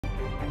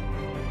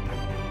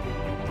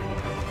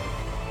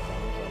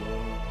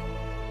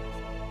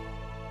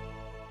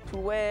to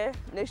wear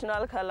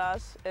national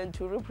colors and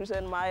to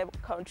represent my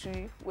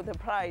country with a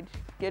pride.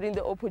 Getting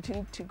the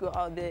opportunity to go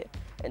out there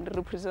and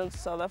represent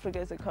South Africa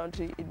as a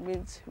country, it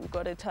means we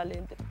got a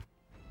talent.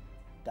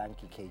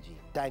 Thank you, KG.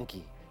 Thank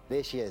you.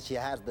 There she is. She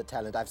has the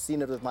talent. I've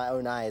seen it with my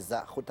own eyes.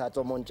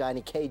 Kgothatso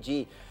Montjane,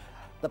 KG,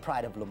 the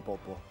pride of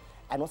Limpopo,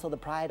 and also the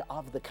pride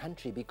of the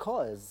country,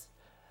 because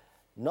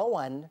no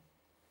one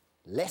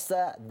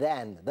lesser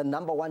than the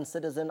 #1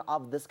 citizen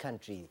of this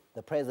country,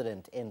 the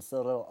president in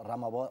Cyril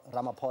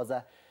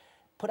Ramaphosa,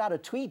 put out a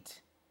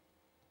tweet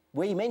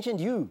where he mentioned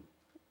you.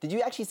 Did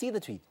you actually see the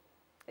tweet?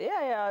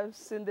 Yeah, I've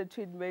seen the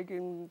tweet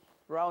making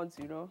rounds,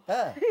 you know.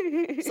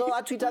 So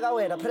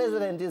the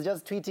president is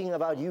just tweeting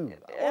about you.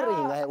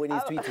 Yeah, when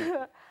he's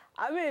tweeting.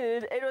 I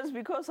mean, it was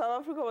because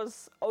South Africa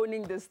was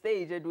owning the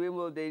stage at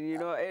Wimbledon, you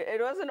know. It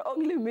wasn't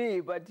only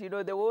me, but, you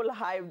know, the whole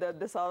hype that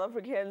the South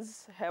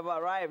Africans have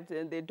arrived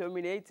and they're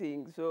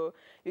dominating. So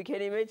you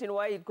can imagine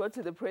why it got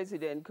to the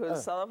president,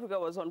 because South Africa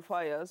was on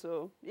fire,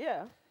 so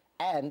yeah.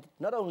 And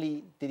not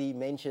only did he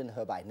mention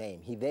her by name,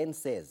 he then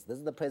says, this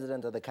is the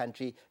president of the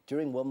country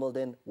during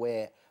Wimbledon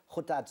where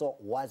Kgothatso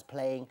was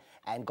playing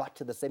and got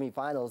to the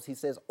semi-finals. He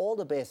says, all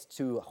the best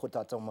to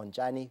Kgothatso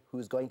Montjane,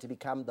 who's going to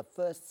become the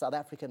first South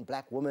African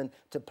black woman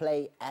to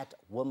play at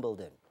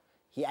Wimbledon.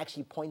 He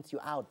actually points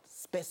you out,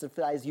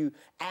 specifies you,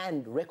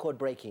 and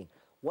record-breaking.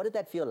 What did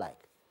that feel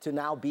like to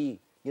now be,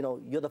 you know,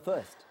 you're the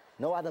first?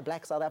 No other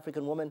black South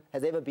African woman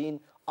has ever been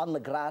on the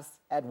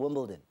grass at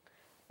Wimbledon.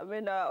 I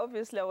mean,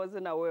 obviously I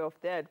wasn't aware of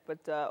that,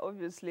 but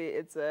obviously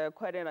it's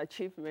quite an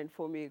achievement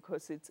for me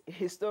because it's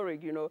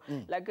historic, you know.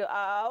 Like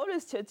I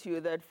always say to you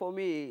that for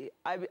me,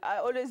 I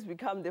always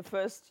become the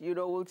first, you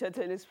know, wheelchair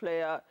tennis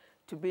player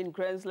to be in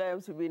Grand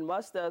Slams, to be in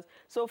Masters.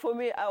 So for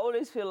me, I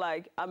always feel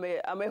like I'm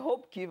a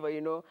hope giver, you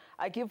know.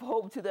 I give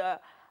hope to the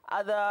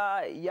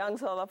other young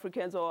South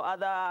Africans or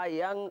other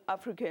young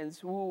Africans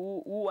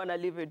who want to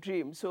live a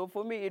dream. So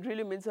for me, it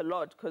really means a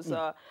lot because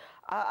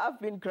I've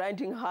been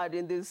grinding hard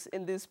in this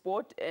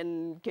sport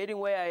and getting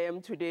where I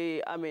am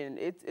today. I mean,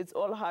 it's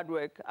all hard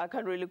work. I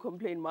can't really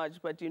complain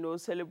much, but, you know,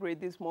 celebrate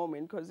this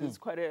moment because it's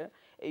quite a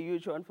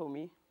huge one for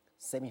me.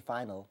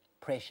 Semi-final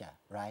pressure,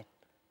 right?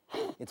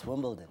 It's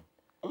Wimbledon.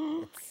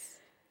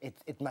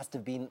 It must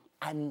have been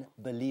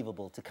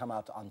unbelievable to come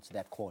out onto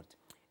that court.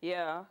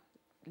 Yeah.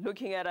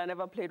 Looking at, I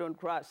never played on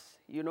grass.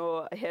 You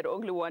know, I had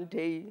only one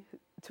day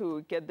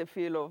to get the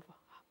feel of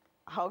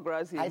how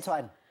grass is. It's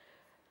fun.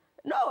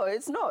 No,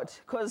 it's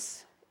not.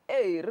 Because,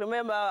 hey,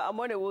 remember, I'm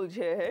on a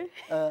wheelchair,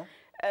 hey?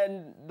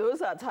 And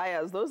those are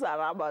tires, those are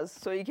rubbers.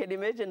 So you can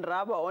imagine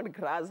rubber on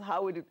grass,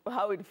 how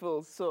it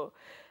feels. So,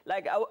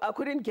 like, I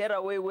couldn't get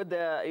away with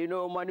the, you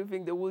know,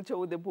 maneuvering the wheelchair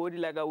with the body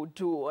like I would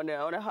do on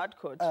a hard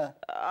court.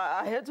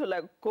 I had to,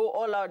 like, go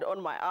all out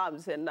on my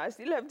arms, and I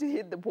still have to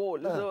hit the ball.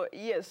 So,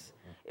 yes.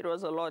 It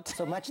was a lot.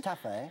 So much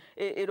tougher,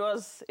 eh? It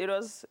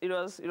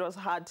was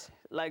hard.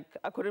 Like,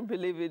 I couldn't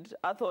believe it.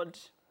 I thought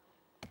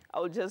I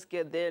would just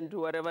get there and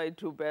do whatever I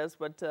do best.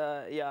 But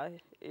yeah,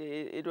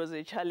 it was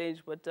a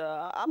challenge. But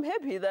I'm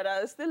happy that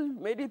I still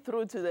made it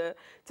through to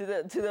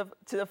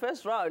the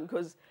first round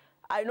because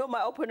I know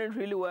my opponent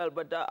really well.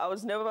 But I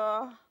was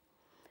never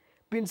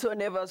been so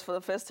nervous for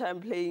the first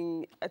time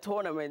playing a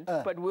tournament.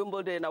 But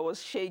Wimbledon, I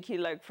was shaky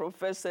like from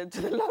first set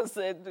to the last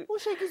set. Who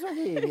shaky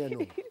is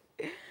you?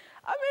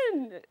 I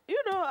mean, you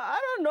know, I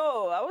don't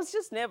know. I was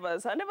just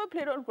nervous. I never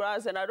played on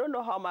grass, and I don't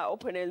know how my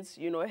opponents,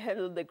 you know,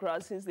 handled the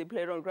grass since they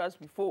played on grass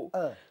before.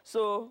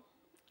 So,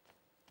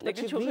 but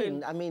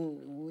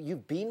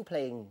you've been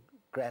playing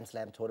Grand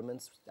Slam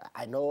tournaments.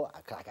 I know,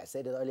 like I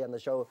said earlier on the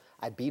show,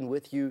 I've been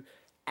with you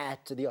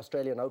at the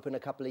Australian Open a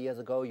couple of years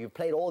ago. You've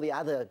played all the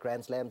other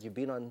Grand Slams. You've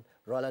been on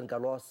Roland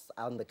Garros,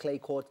 on the clay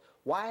court.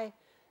 Why?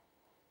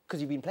 Because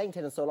you've been playing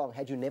tennis so long.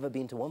 Had you never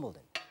been to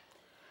Wimbledon?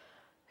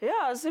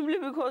 Yeah, simply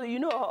because, you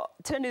know,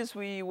 tennis,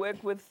 we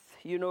work with,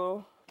 you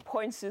know,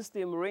 point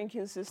system,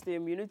 ranking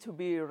system. You need to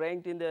be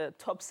ranked in the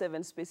top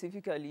 7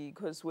 specifically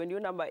because when you're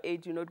number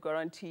 8, you not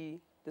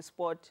guarantee the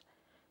spot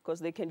because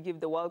they can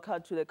give the wild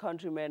card to the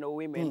countrymen or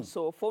women.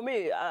 So for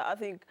me, I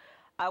think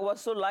I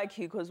was so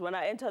lucky because when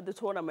I entered the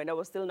tournament, I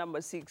was still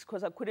number 6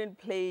 because I couldn't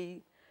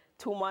play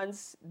 2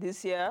 months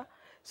this year.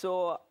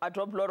 So I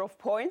dropped a lot of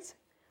points.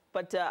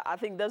 But I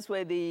think that's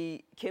where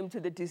they came to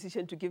the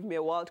decision to give me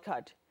a wild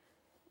card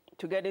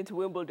to get into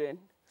Wimbledon.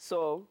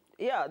 So,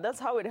 yeah, that's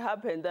how it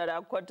happened, that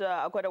I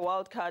got a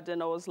wild card,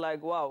 and I was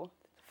like, wow,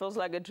 feels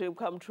like a dream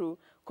come true,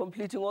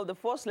 completing all the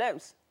 4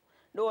 slams.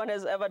 No one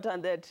has ever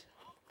done that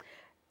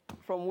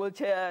from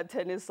wheelchair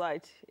tennis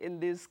side in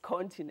this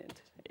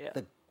continent. Yeah.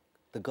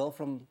 The girl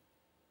from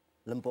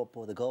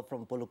Limpopo, the girl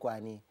from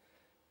Polokwane,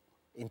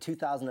 in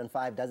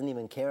 2005 doesn't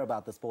even care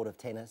about the sport of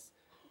tennis.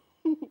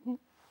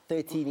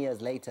 13 years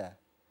later,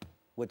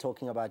 we're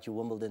talking about your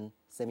Wimbledon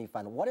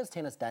semi-final. What has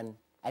tennis done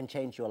and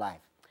changed your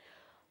life?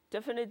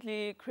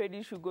 Definitely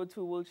credit should go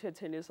to Wheelchair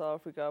Tennis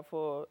South Africa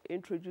for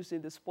introducing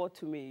the sport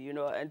to me, you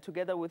know, and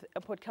together with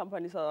Airport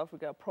Company South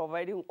Africa,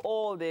 providing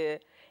all the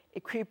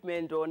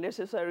equipment or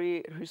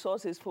necessary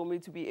resources for me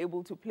to be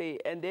able to play.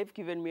 And they've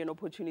given me an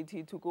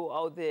opportunity to go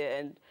out there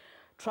and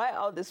try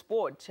out the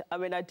sport. I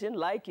mean, I didn't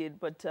like it,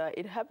 but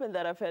it happened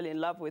that I fell in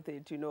love with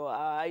it. You know,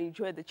 I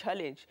enjoyed the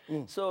challenge.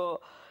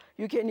 So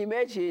you can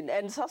imagine,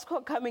 and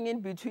Sasko coming in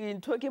between,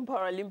 talking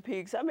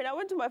Paralympics. I mean, I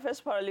went to my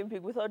first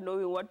Paralympic without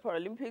knowing what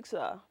Paralympics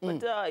are.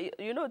 But,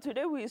 you know,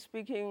 today we're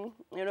speaking,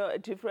 you know, a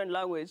different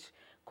language,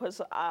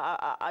 because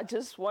I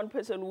just one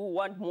person who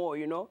want more,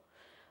 you know.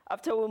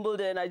 After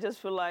Wimbledon, I just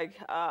feel like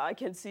I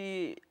can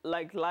see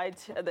like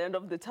light at the end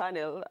of the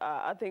tunnel.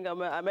 I think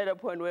I'm at a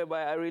point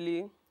whereby I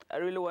really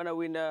want to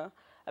win a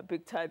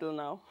big title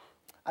now.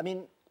 I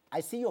mean,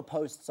 I see your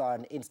posts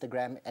on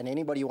Instagram, and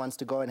anybody who wants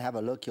to go and have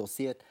a look, you'll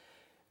see it.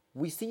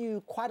 We see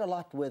you quite a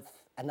lot with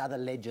another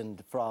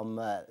legend from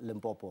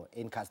Limpopo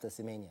in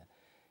Kgothatso Montjane.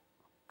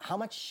 How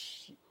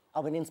much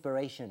of an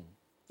inspiration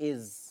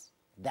is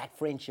that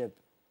friendship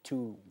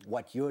to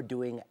what you're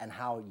doing and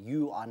how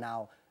you are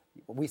now?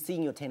 We're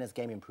seeing your tennis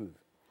game improve.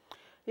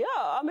 Yeah,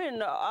 I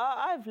mean,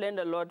 I've learned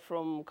a lot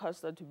from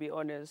Kgothatso, to be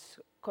honest,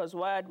 because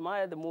what I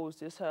admire the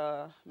most is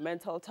her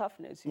mental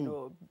toughness, you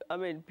know. I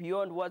mean,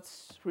 beyond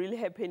what's really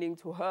happening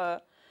to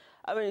her,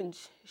 I mean,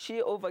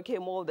 she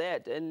overcame all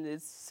that, and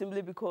it's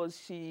simply because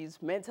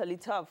she's mentally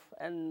tough.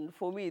 And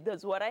for me,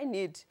 that's what I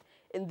need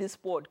in this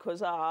sport,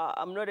 because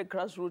I'm not a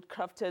grassroots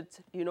crafted,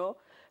 you know,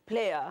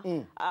 player.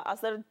 I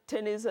started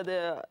tennis at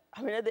the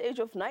age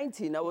of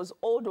 19. I was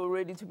old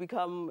already to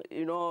become,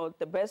 you know,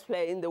 the best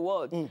player in the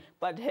world.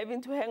 But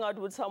having to hang out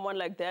with someone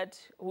like that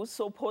who's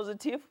so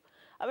positive,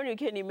 I mean, you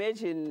can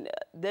imagine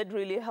that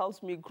really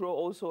helps me grow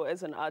also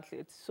as an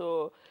athlete.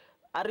 So,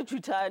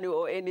 Arichutani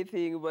or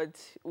anything, but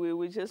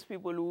we're just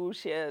people who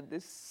share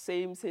the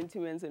same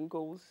sentiments and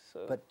goals.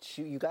 So. But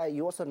you guys,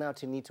 you also now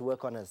need to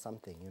work on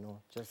something, you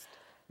know, just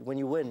when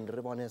you win,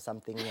 Ribon is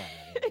something.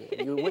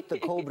 You're with the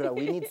Cobra,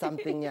 we need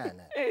something.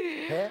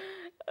 Yeah?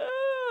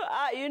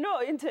 You know,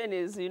 in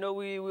tennis, you know,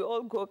 we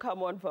all go,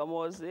 come on,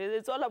 Famos.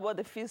 It's all about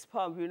the fist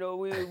pump, you know.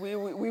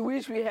 We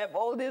wish we have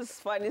all this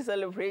funny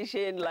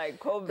celebration like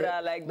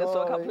Cobra, like the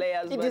soccer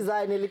players. It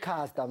design a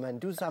cast, man.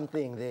 Do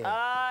something there.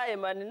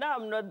 Man, now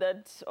I'm not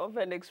that of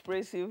an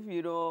expressive,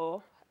 you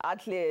know,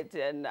 athlete,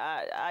 and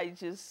I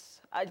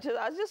just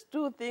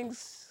do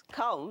things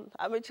calm.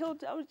 I'm a chill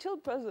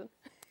person.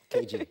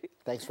 KG,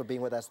 thanks for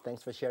being with us.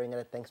 Thanks for sharing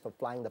it. Thanks for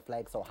flying the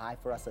flag so high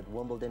for us at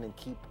Wimbledon, and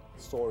keep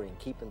soaring,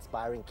 keep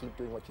inspiring, keep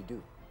doing what you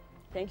do.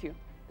 Thank you.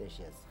 There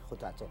she is,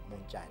 Kgothatso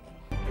Montjane.